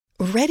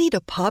Ready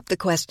to pop the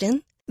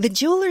question? The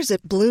jewelers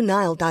at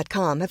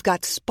BlueNile.com have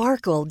got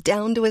sparkle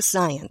down to a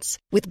science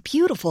with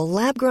beautiful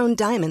lab-grown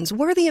diamonds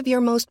worthy of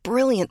your most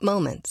brilliant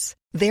moments.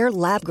 Their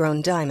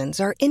lab-grown diamonds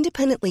are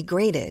independently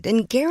graded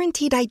and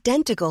guaranteed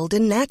identical to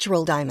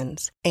natural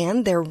diamonds,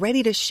 and they're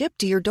ready to ship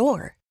to your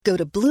door. Go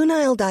to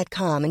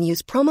BlueNile.com and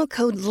use promo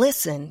code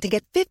LISTEN to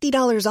get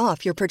 $50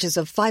 off your purchase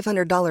of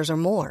 $500 or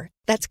more.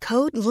 That's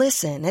code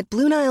LISTEN at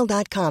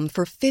BlueNile.com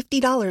for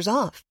 $50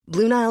 off.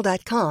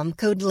 BlueNile.com,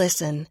 code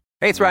LISTEN.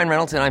 Hey, it's Ryan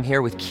Reynolds, and I'm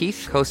here with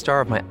Keith,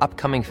 co-star of my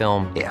upcoming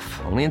film,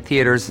 If, only in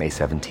theaters May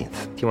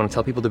 17th. Do you want to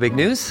tell people the big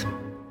news?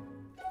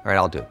 All right,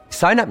 I'll do it.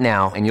 Sign up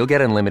now and you'll get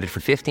unlimited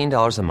for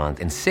 $15 a month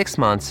and 6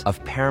 months of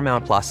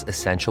Paramount Plus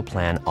Essential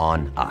Plan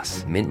on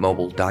us.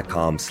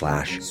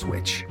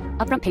 MintMobile.com/switch.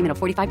 Upfront payment of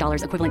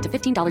 $45 equivalent to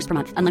 $15 per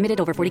month. Unlimited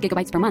over 40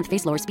 gigabytes per month.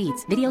 Face lower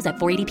speeds. Videos at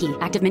 480p.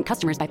 Active Mint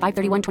customers by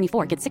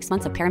 531.24 get 6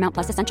 months of Paramount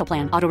Plus Essential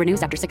Plan. Auto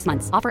renews after 6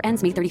 months. Offer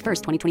ends May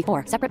 31st,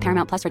 2024. Separate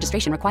Paramount Plus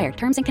registration required.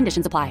 Terms and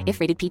conditions apply if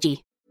rated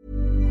PG.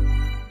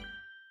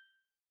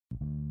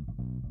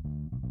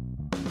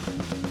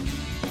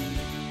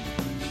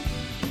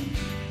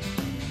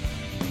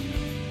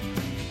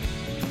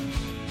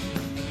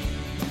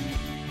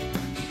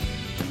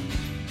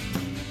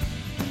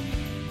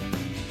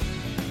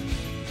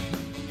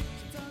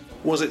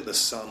 Was it the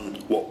Sun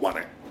what won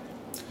it?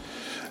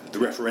 The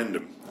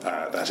referendum,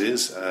 that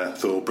is,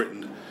 for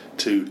Britain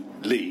to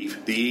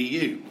leave the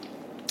EU.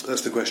 That's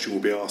the question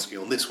we'll be asking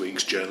on this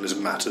week's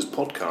Journalism Matters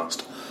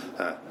podcast.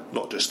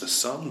 Not just the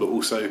Sun, but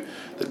also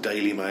the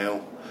Daily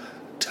Mail,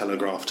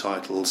 Telegraph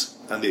titles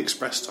and the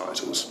Express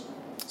titles.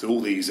 So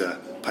all these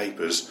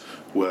papers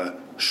were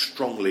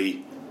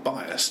strongly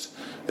biased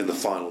in the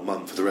final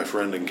month of the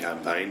referendum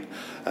campaign,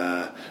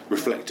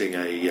 reflecting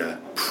a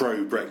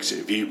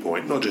pro-Brexit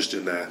viewpoint, not just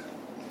in their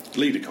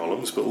leader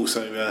columns, but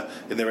also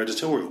in their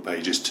editorial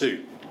pages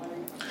too.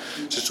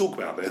 To talk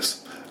about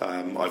this,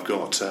 I've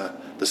got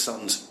the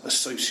Sun's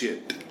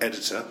associate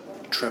editor,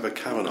 Trevor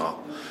Kavanagh,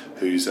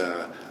 who's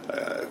a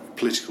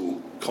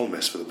political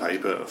columnist for the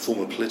paper, a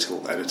former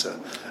political editor,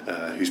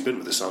 who's been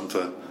with the Sun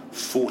for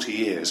 40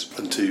 years.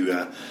 And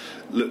to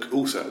look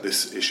also at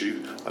this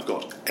issue, I've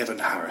got Evan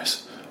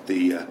Harris,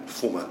 the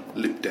former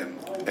Lib Dem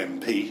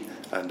MP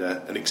and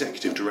an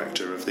executive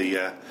director of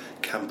the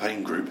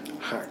campaign group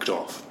Hacked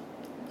Off.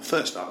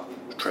 First up,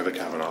 Trevor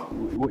Kavanagh.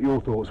 What your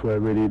thoughts were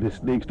really,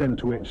 the extent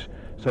to which,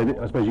 so I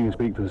suppose you can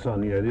speak for the Sun,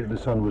 the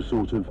Sun was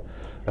sort of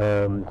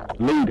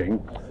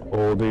leading,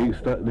 or the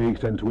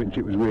extent to which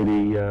it was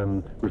really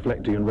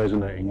reflecting and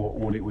resonating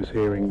what it was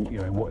hearing,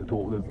 and what it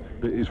thought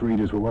that its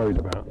readers were worried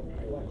about.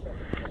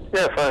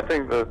 Yes, I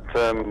think that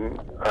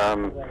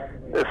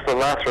it's the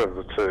latter of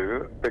the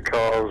two,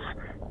 because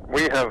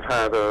we have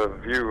had a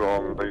view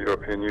on the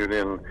European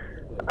Union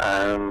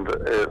and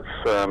its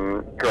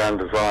grand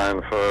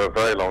design for a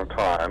very long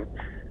time,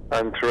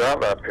 and throughout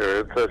that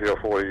period, 30 or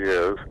 40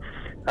 years,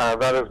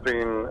 that has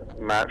been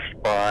matched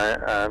by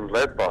and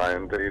led by,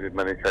 indeed in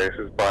many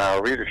cases, by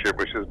our readership,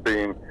 which has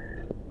been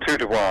 2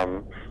 to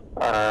 1,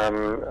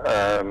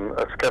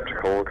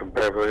 sceptical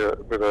compared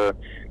with a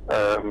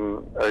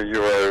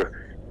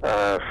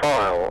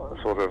Europhile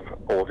sort of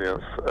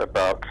audience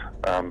about,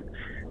 and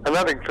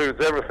that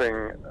includes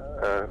everything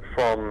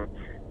from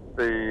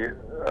the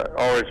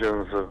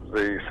origins of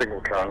the single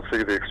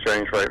currency, the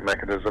exchange rate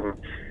mechanism,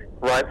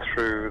 right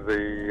through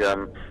the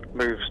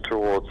moves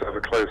towards ever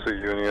closer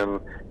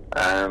union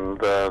and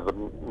the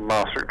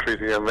Maastricht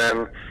Treaty, and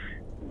then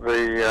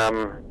the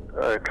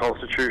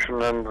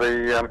Constitution and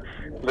the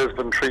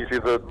Lisbon Treaty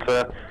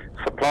that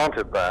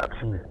supplanted that.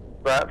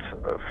 That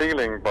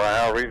feeling by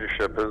our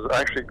readership has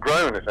actually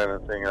grown, if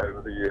anything,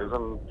 over the years,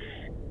 and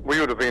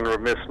we would have been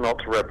remiss not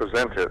to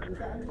represent it.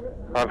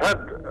 I've had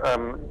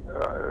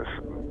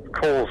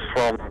calls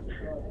from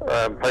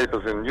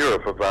papers in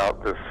Europe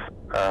about this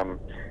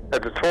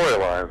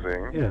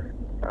editorializing,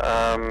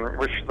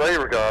 which they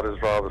regard as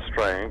rather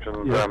strange,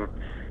 and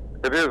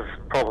it is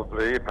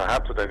probably,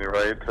 perhaps at any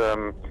rate,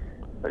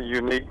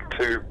 unique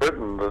to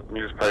Britain that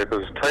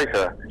newspapers take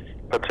a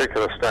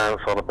particular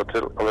stance on a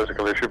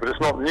political issue, but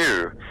it's not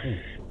new.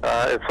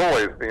 It's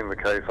always been the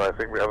case, I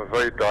think. We have a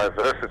very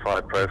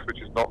diversified press, which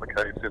is not the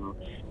case in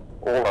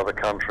all other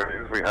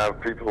countries. We have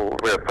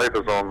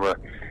papers on the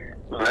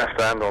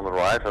left and on the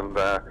right, and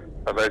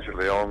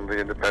allegedly on the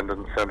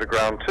independent centre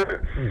ground too.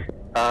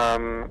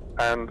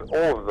 And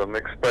all of them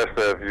express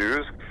their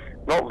views,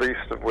 not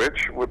least of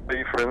which would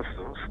be, for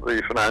instance,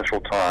 the Financial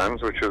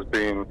Times, which has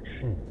been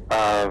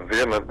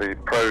vehemently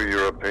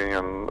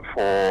pro-European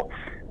for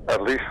at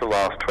least the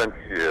last 20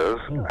 years,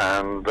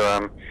 and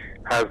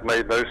has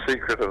made no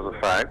secret of the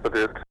fact that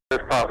it is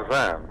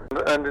partisan.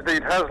 And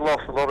indeed has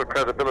lost a lot of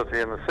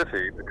credibility in the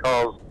city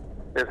because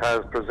it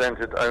has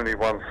presented only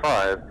one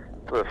side,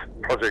 the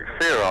Project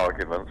Fear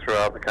argument,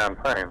 throughout the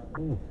campaign.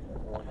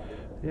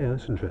 Yeah,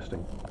 that's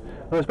interesting.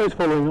 Well, I suppose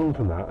following on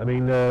from that, I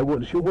mean,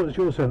 what's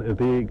your sense of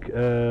the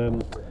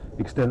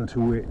extent to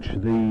which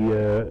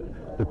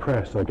the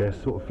press, I guess,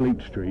 sort of Fleet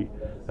Street,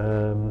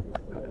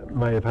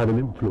 may have had an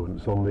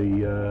influence on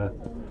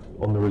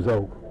the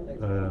result?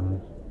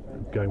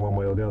 going one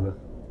way or the other.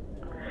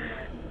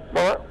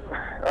 Well,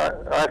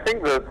 I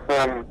think that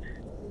there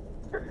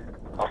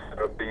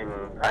have been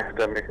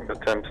academic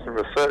attempts to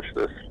research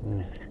this,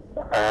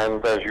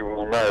 and as you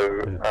will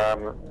know,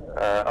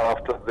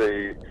 after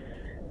the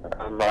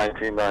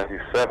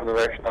 1997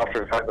 election,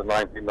 after in fact the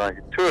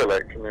 1992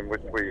 election, in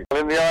which we,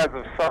 in the eyes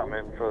of some,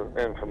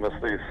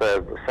 infamously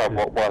said that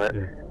somewhat won it,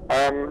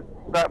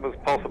 that was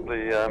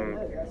possibly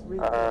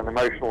an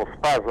emotional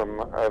spasm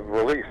of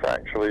relief,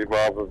 actually,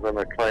 rather than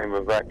a claim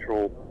of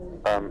actual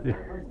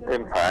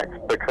impact,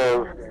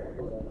 because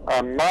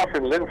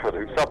Martin Linford,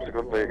 who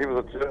subsequently, he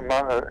was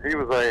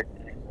a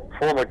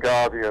former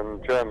Guardian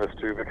journalist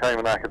who became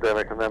an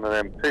academic and then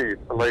an MP,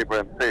 a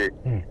Labour MP,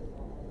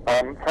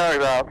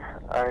 carried out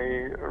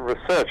a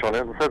research on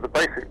it and said that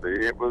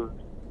basically it was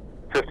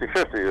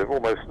 50-50,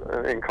 almost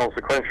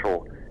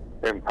inconsequential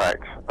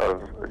impact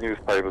of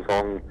newspapers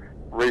on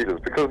readers,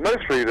 because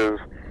most readers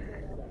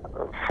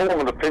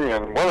form an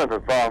opinion well in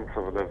advance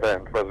of an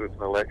event, whether it's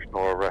an election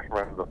or a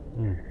referendum.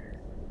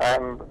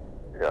 And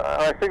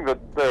I think that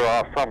there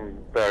are some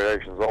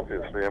variations,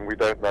 obviously, and we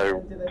don't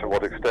know to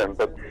what extent,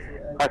 but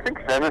I think,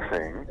 if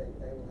anything,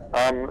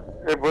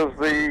 it was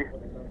the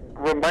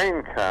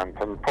Remain camp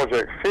and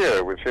Project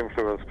Fear which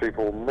influenced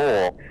people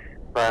more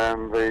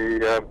than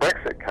the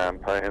Brexit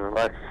campaign, and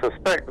I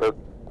suspect that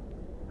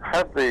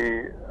had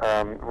the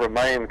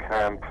Remain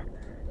camp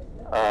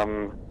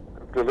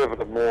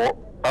delivered a more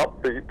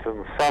upbeat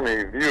and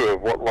sunny view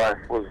of what life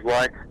was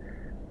like,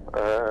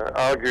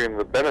 arguing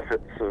the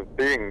benefits of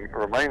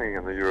remaining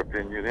in the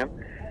European Union,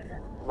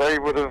 they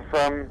would have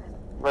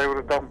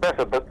done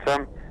better. But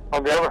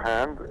on the other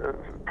hand,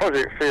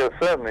 Project Fear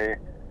certainly,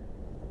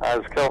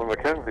 as Kelvin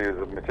Mackenzie has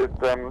admitted,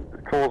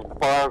 caused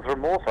buyer's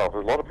remorse after.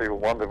 A lot of people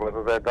wonder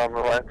whether they've done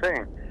the right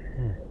thing.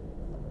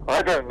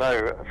 I don't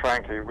know,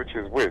 frankly, which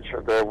is which.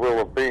 There will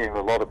have been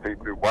a lot of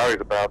people who worried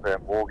about their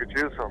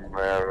mortgages and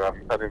their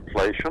and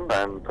inflation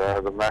and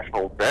the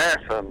national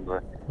debt and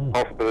the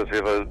possibility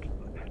of a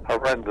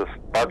horrendous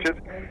budget.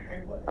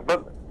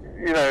 But,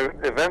 you know,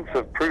 events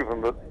have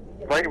proven that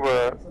they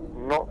were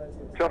not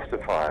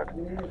justified.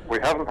 We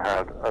haven't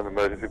had an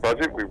emergency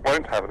budget. We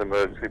won't have an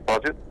emergency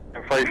budget.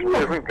 Inflation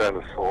isn't going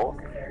to soar.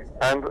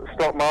 And the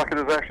stock market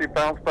has actually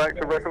bounced back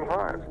to record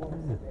highs.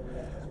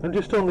 And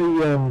just on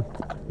the,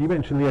 you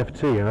mentioned the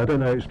FT, and I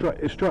don't know,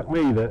 it struck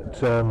me that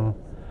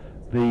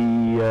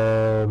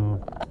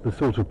the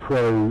sort of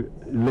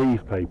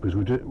pro-Leave papers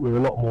were a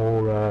lot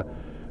more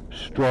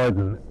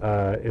strident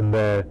in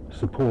their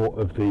support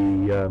of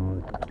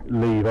the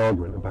Leave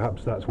argument, and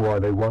perhaps that's why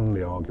they won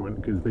the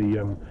argument, because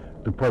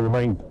the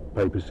pro-Remain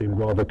papers seemed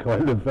rather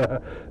kind of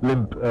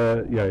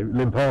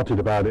limp-hearted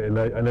about it, and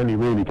only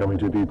really coming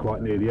to a view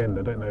quite near the end.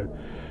 I don't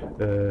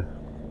know.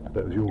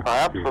 That was your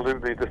I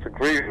absolutely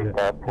disagree with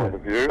that point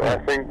of view. I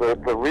think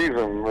that the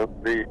reason that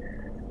the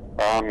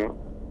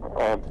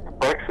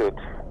Brexit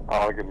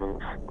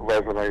arguments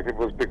resonated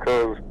was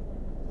because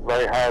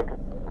they had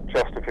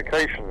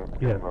justification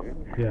in them.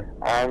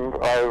 And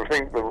I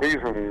think the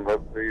reason that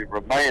the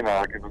Remain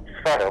arguments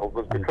failed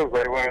was because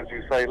they were, as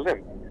you say,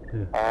 limp.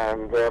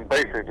 And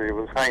basically it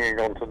was hanging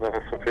on to never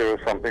fear of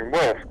something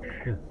worse.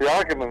 The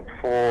arguments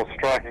for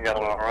striking out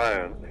on our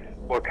own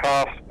were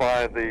cast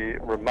by the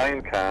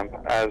Remain camp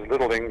as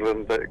Little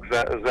England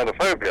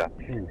xenophobia.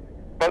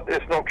 But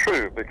it's not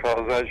true,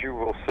 because as you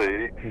will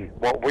see,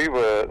 what we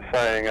were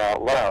saying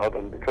out loud,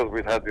 and because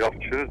we'd had the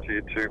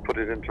opportunity to put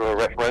it into a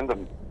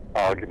referendum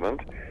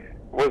argument,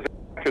 was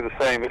exactly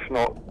the same, if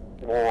not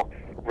more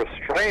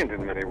restrained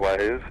in many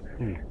ways,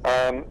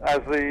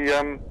 as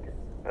the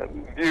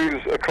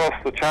views across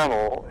the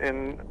Channel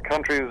in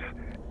countries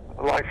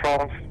like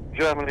France,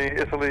 Germany,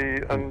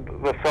 Italy, and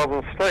the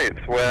southern states,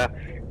 where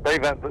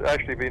they've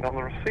actually been on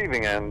the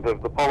receiving end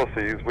of the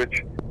policies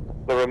which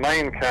the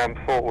Remain camp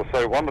thought were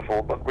so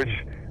wonderful, but which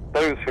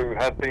those who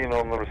had been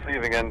on the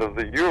receiving end of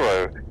the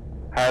euro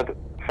had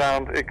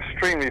found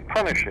extremely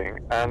punishing.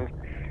 And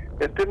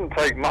it didn't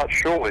take much,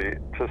 surely,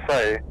 to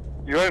say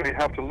you only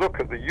have to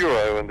look at the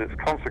euro and its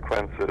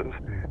consequences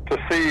to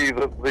see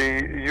that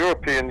the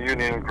European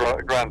Union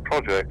grand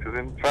project is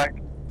in fact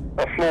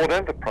a flawed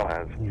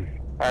enterprise.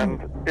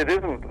 And it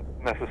isn't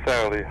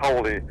necessarily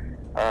wholly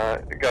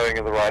going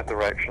in the right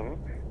direction.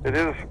 It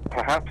is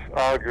perhaps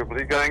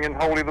arguably going in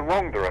wholly the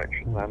wrong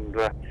direction. And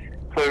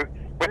so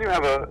when you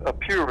have a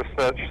Pew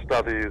Research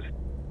Studies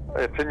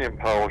opinion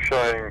poll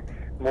showing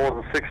more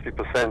than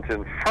 60%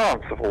 in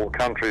France of all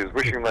countries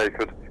wishing they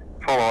could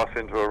follow us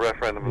into a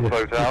referendum and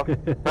vote out,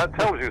 that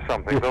tells you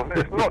something, doesn't it?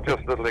 It's not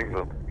just Little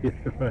England.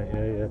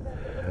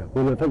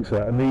 Well, thanks for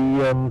that. And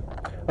the,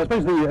 I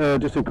suppose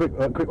just a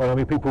quick one. I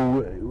mean,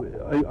 people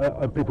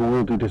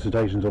will do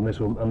dissertations on this,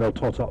 and they'll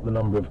tot up the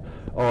number of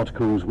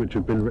articles which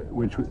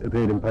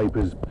appeared in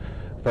papers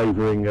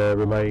favouring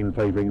Remain,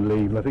 favouring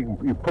Leave. And I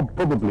think you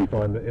probably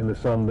find that in the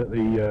Sun that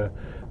there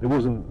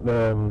wasn't,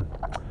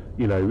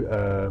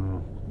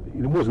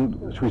 it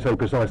wasn't, should we say,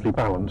 precisely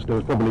balanced. There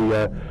was probably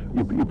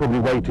you probably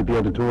weighted the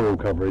editorial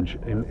coverage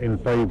in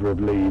favour of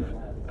Leave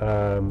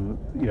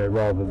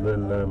rather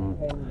than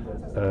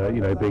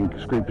being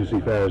scrupulously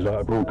fair as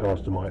like a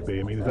broadcaster might be.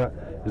 I mean, is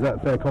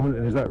that fair comment?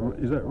 And is that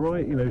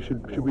right?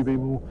 Should we be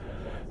more?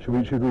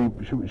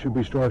 Should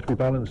we strive to be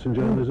balanced in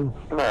journalism?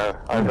 No,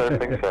 I don't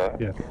think so.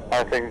 Yeah.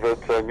 I think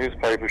that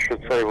newspapers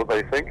should say what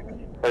they think.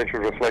 They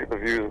should reflect the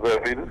views of their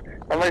readers,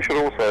 and they should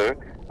also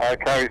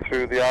carry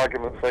through the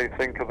arguments they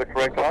think are the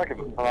correct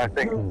arguments. And I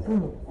think,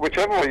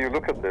 whichever way you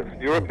look at this,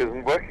 Europe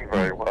isn't working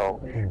very well.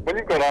 When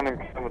you've got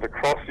unemployment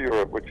across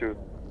Europe, which is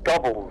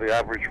double the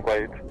average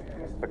rate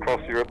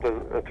across Europe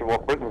to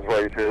what Britain's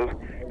rate is,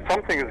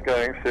 something is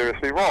going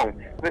seriously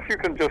wrong. And if you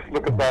can just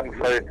look at that and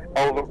say,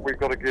 oh look, we've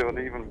got to give an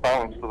even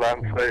balance to that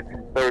and say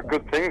there are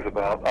good things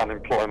about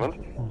unemployment,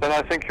 then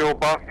I think you're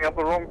barking up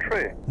the wrong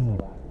tree.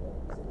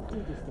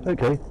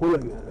 Okay, well,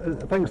 look,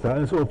 thanks for that.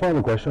 And sort of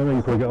final question, I know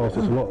you probably get asked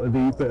this a lot,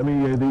 but I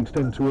mean, the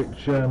extent to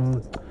which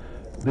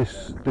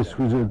this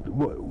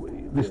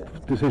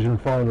decision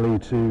finally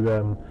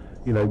to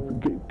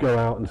go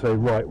out and say,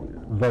 right,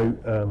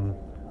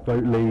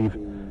 vote leave,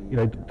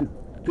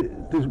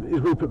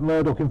 is Rupert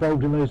Murdoch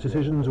involved in those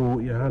decisions,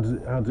 or how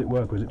does it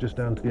work? Or is it just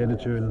down to the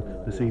editor and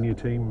the senior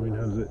team? I mean,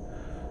 how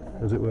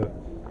does it work?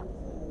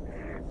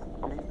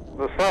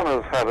 The Sun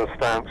has had a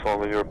stance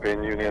on the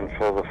European Union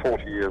for the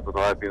 40 years that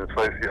I've been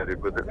associated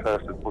with it,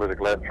 first as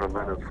political editor and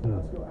then as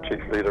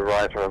chief leader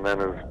writer and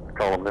then as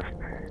columnist.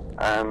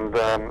 And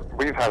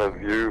we've had a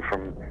view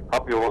from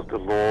Up Yours to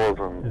Laws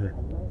and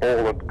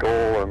All at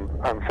Gaul and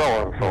so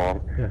on,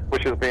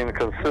 which has been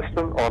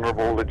consistent,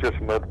 honourable,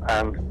 legitimate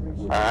and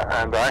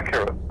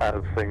accurate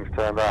as things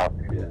turned out.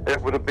 It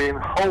would have been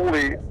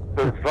wholly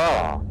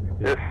bizarre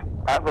if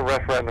at the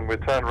referendum we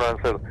turned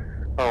around and said,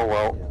 oh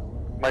well,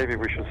 maybe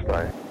we should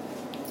stay.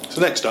 So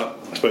next up,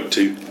 I spoke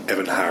to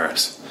Evan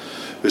Harris,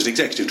 who's an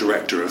executive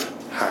director of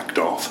Hacked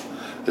Off,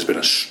 has been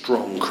a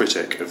strong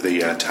critic of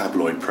the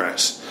tabloid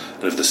press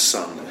and of The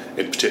Sun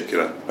in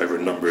particular over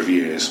a number of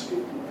years.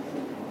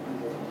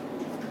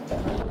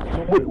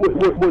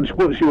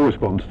 What's your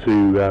response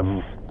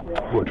to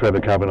what Trevor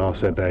Kavanagh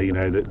said there?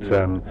 That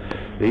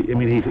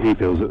he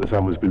feels that The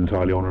Sun has been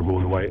entirely honourable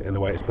in the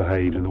way it's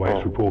behaved and the way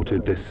it's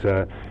reported this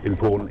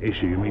important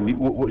issue. I mean,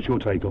 what's your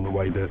take on the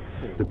way the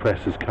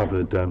press has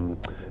covered the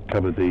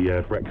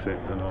Brexit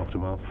and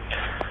aftermath?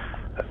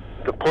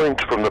 The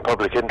point from the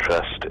public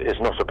interest is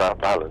not about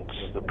balance.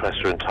 The press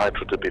are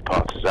entitled to be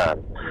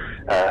partisan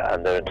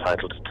and they're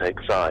entitled to take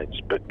sides.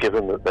 But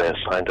given that they are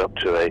signed up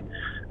to a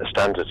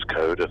standards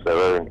code of their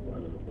own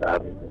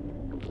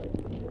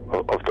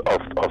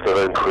of their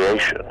own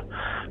creation,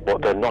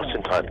 what they're not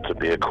entitled to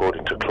be,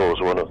 according to clause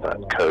 1 of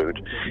that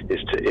code, is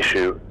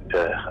to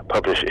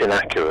publish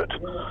inaccurate,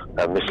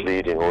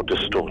 misleading or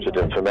distorted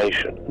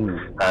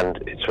information.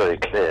 And it's very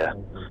clear,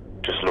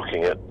 just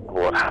looking at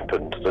what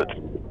happened, that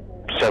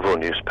several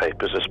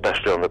newspapers,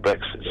 especially on the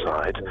Brexit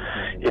side,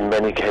 in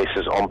many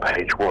cases on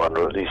page 1,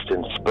 or at least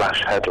in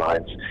splash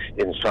headlines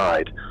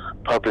inside,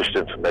 published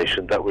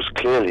information that was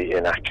clearly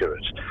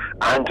inaccurate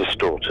and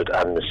distorted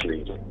and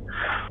misleading.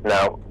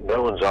 Now,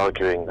 no one's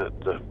arguing that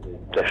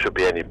there should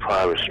be any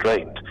prior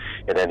restraint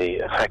in any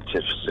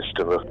effective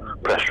system of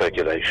press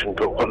regulation,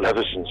 but what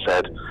Leveson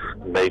said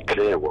and made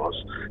clear was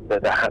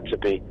that there had to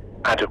be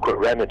adequate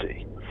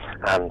remedy,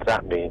 and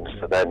that means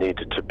that there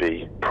needed to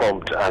be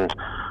prompt and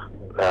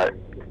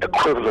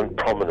equivalent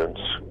prominence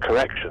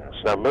corrections.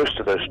 Now, most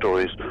of those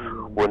stories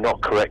were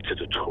not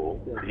corrected at all,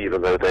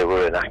 even though they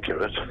were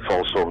inaccurate,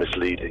 false or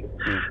misleading,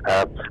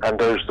 and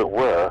those that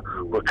were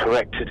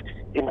corrected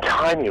in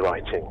tiny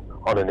writing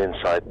on an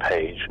inside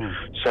page.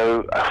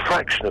 So a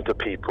fraction of the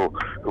people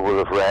who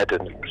will have read,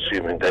 and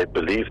assuming they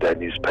believe their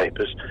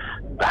newspapers,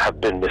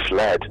 have been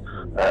misled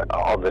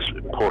on this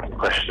important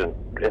question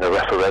in a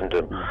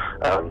referendum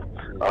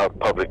of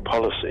public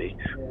policy,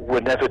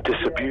 were never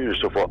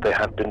disabused of what they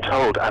had been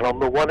told. And on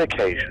the one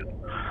occasion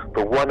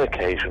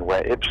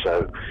where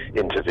Ipso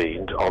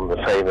intervened on the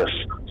famous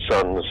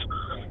Sun's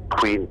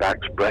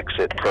Queen-backed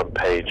Brexit front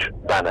page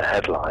banner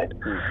headline,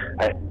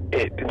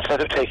 instead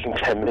of taking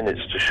 10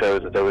 minutes to show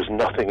that there was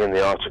nothing in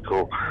the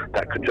article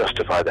that could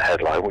justify the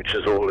headline, which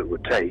is all it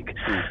would take,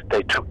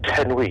 they took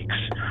 10 weeks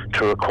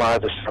to require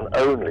the Sun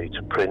only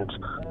to print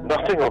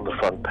nothing on the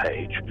front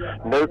page,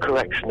 no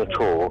correction at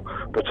all,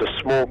 but a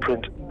small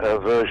print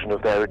version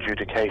of their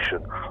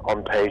adjudication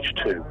on page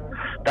 2.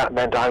 That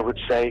meant, I would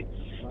say,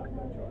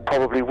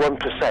 probably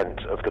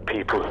 1% of the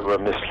people who were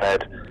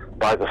misled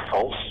by the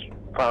false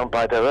found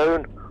by their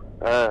own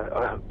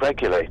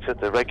regulator,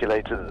 the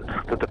regulator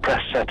that the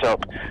press set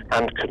up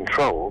and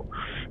control,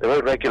 their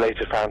own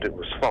regulator found it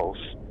was false,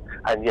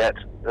 and yet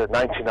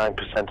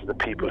 99% of the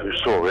people who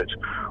saw it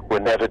were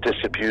never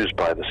disabused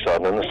by the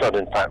Sun, and the Sun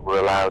in fact were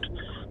allowed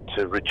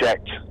to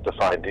reject the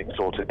findings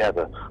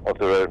altogether of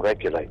their own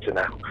regulator.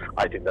 Now,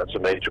 I think that's a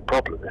major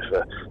problem. If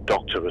a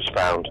doctor was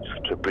found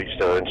to have breached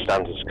their own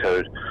standards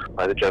code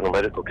by the General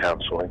Medical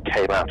Council and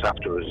came out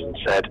afterwards and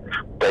said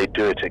they'd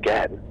do it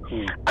again,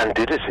 and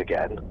did it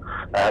again,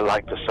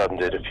 like the Sun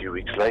did a few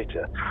weeks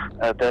later,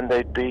 then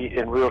they'd be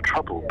in real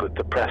trouble. But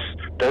the press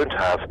don't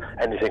have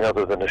anything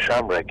other than a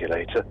sham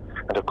regulator,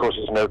 And of course,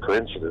 it's no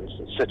coincidence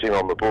that sitting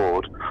on the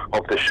board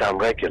of this sham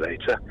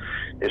regulator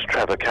is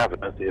Trevor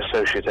Kavanagh, the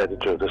associate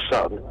editor of The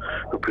Sun,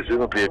 who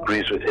presumably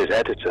agrees with his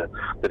editor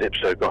that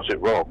Ipsos got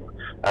it wrong,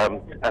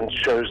 and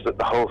shows that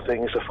the whole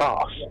thing is a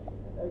farce.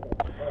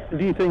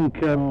 Do you think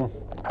the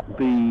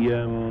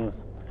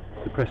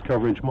press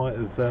coverage might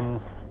have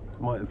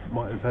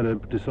had a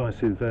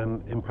decisive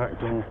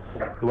impact on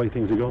the way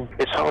things are gone?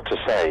 It's hard to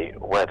say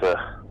whether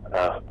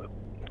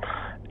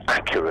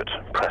accurate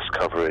press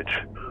coverage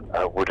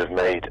would have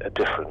made a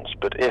difference,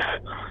 but if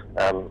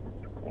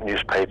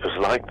newspapers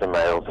like the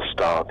Mail, the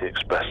Star, the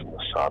Express and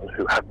the Sun,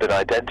 who have been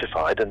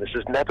identified, and this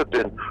has never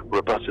been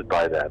rebutted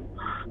by them,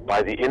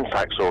 by the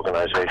Infax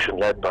organisation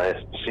led by a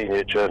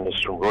senior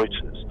journalist from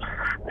Reuters,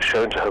 are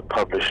shown to have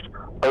published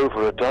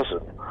over a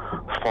dozen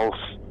false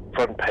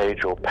front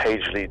page or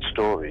page lead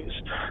stories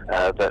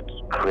that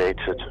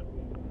created,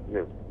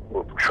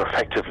 which were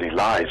effectively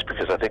lies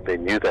because I think they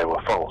knew they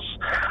were false,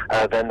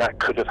 then that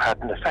could have had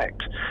an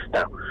effect.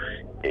 Now,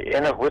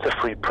 with a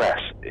free press,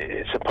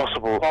 it's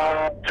impossible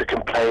to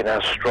complain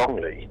as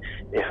strongly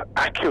if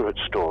accurate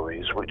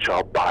stories, which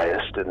are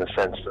biased in the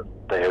sense that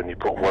they only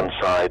put one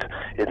side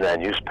in their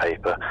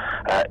newspaper,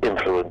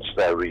 influence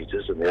their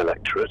readers and the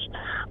electorate.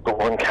 But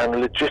one can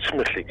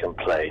legitimately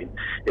complain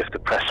if the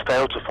press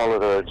fail to follow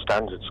their own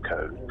standards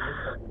code,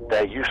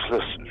 their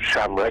useless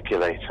sham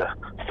regulator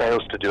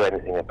fails to do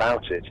anything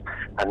about it,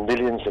 and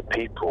millions of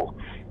people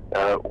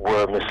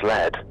were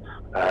misled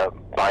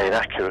by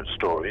inaccurate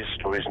stories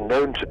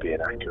known to be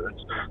inaccurate,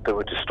 that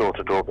were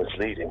distorted or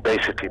misleading,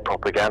 basically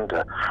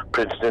propaganda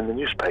printed in the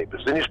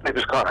newspapers. The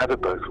newspapers can't have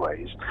it both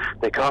ways.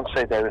 They can't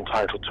say they're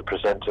entitled to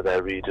present to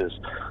their readers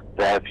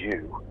their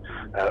view,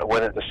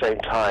 when at the same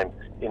time,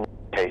 in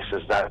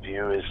cases, that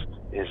view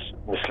is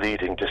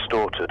misleading,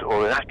 distorted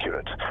or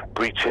inaccurate,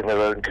 breaching their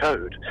own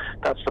code.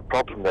 That's the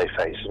problem they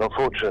face, and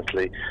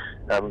unfortunately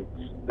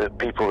the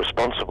people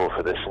responsible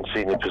for this in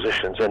senior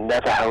positions are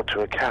never held to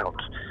account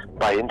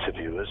by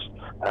interviewers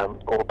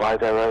or by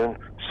their own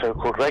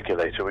so-called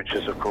regulator, which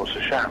is of course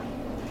a sham.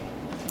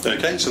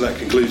 Okay, so that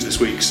concludes this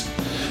week's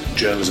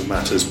Journalism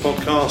Matters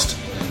podcast.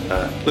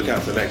 Look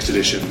out for the next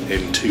edition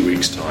in 2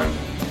 weeks' time.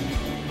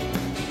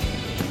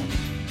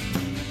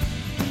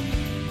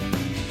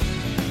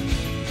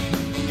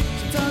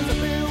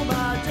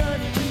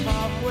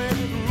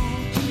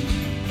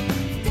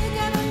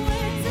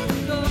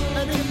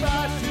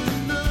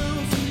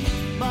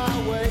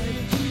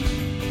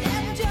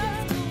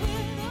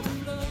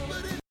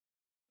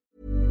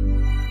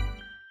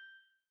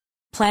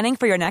 Planning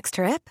for your next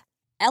trip?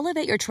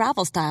 Elevate your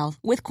travel style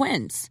with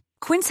Quince.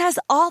 Quince has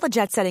all the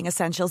jet-setting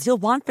essentials you'll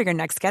want for your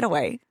next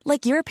getaway,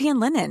 like European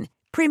linen,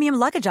 premium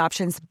luggage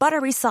options,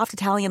 buttery soft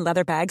Italian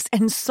leather bags,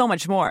 and so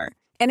much more.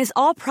 And is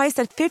all priced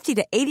at 50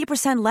 to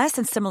 80% less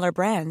than similar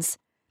brands.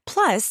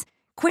 Plus,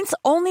 Quince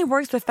only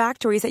works with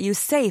factories that use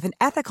safe and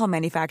ethical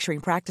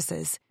manufacturing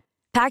practices.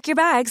 Pack your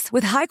bags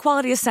with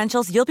high-quality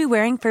essentials you'll be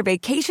wearing for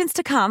vacations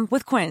to come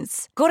with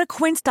Quince. Go to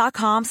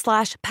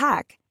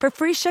quince.com/pack for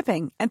free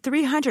shipping and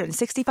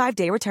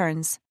 365-day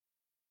returns.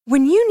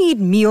 When you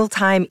need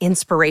mealtime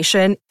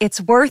inspiration,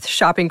 it's worth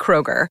shopping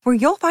Kroger, where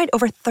you'll find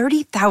over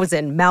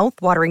 30,000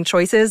 mouth-watering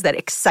choices that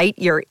excite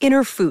your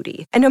inner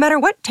foodie. And no matter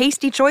what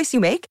tasty choice you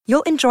make,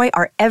 you'll enjoy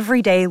our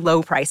everyday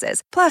low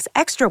prices, plus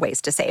extra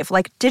ways to save,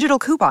 like digital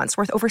coupons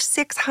worth over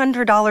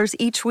 $600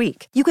 each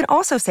week. You can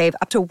also save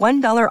up to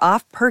 $1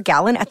 off per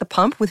gallon at the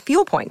pump with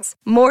fuel points.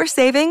 More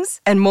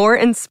savings and more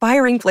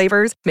inspiring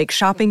flavors make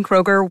shopping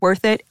Kroger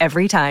worth it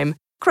every time.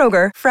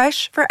 Kroger,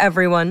 fresh for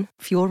everyone.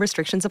 Fuel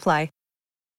restrictions apply.